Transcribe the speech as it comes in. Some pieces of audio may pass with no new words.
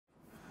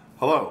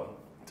Hello,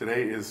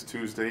 today is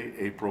Tuesday,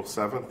 April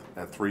 7th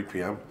at 3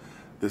 p.m.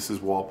 This is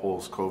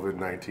Walpole's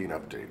COVID-19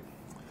 update.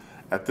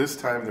 At this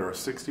time, there are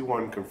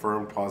 61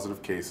 confirmed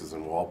positive cases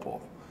in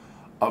Walpole.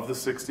 Of the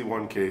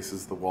 61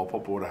 cases the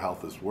Walpole Board of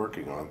Health is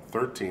working on,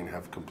 13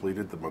 have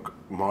completed the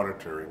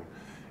monitoring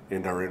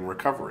and are in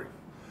recovery.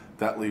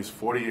 That leaves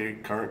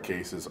 48 current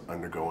cases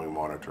undergoing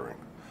monitoring.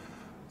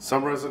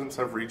 Some residents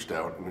have reached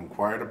out and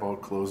inquired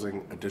about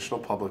closing additional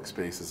public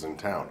spaces in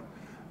town.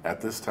 At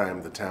this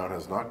time, the town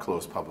has not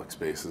closed public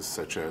spaces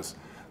such as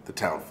the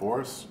town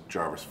forest,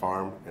 Jarvis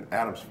Farm, and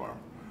Adams Farm.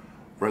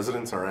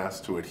 Residents are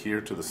asked to adhere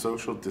to the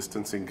social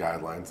distancing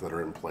guidelines that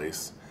are in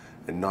place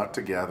and not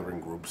to gather in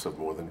groups of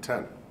more than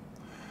 10.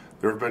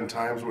 There have been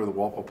times where the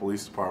Walpole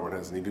Police Department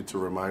has needed to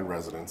remind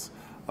residents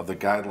of the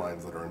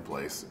guidelines that are in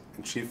place,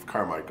 and Chief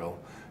Carmichael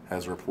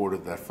has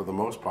reported that for the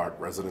most part,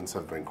 residents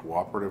have been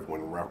cooperative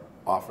when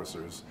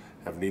officers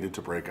have needed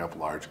to break up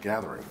large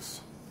gatherings.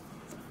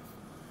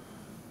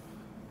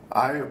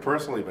 I have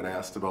personally been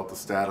asked about the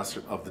status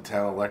of the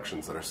town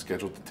elections that are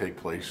scheduled to take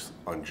place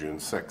on June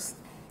 6th.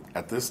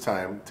 At this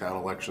time, town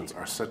elections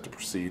are set to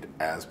proceed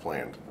as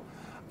planned.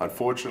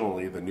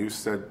 Unfortunately, the new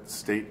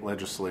state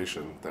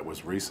legislation that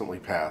was recently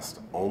passed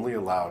only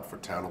allowed for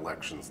town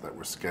elections that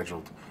were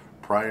scheduled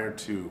prior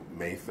to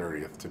May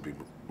 30th to be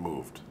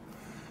moved.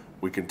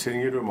 We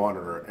continue to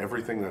monitor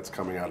everything that's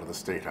coming out of the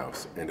State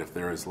House, and if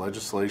there is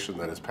legislation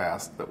that is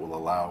passed that will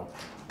allow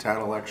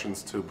town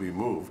elections to be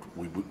moved,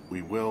 we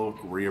will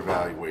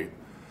reevaluate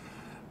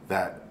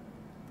that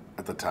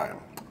at the time.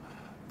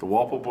 The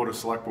Walpole Board of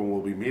Selectmen will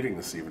be meeting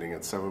this evening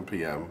at 7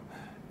 p.m.,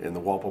 and the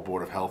Walpole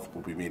Board of Health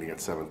will be meeting at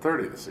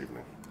 7:30 this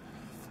evening.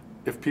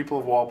 If people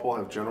of Walpole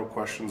have general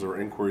questions or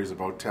inquiries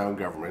about town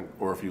government,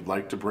 or if you'd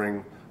like to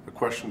bring a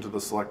question to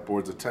the Select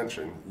Board's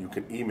attention, you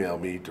can email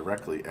me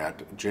directly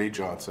at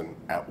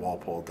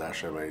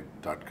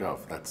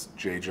jjohnson@walpole-ma.gov. That's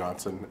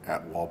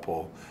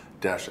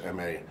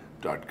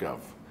jjohnson@walpole-ma.gov.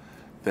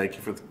 Thank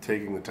you for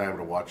taking the time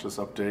to watch this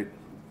update.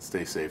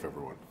 Stay safe,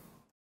 everyone.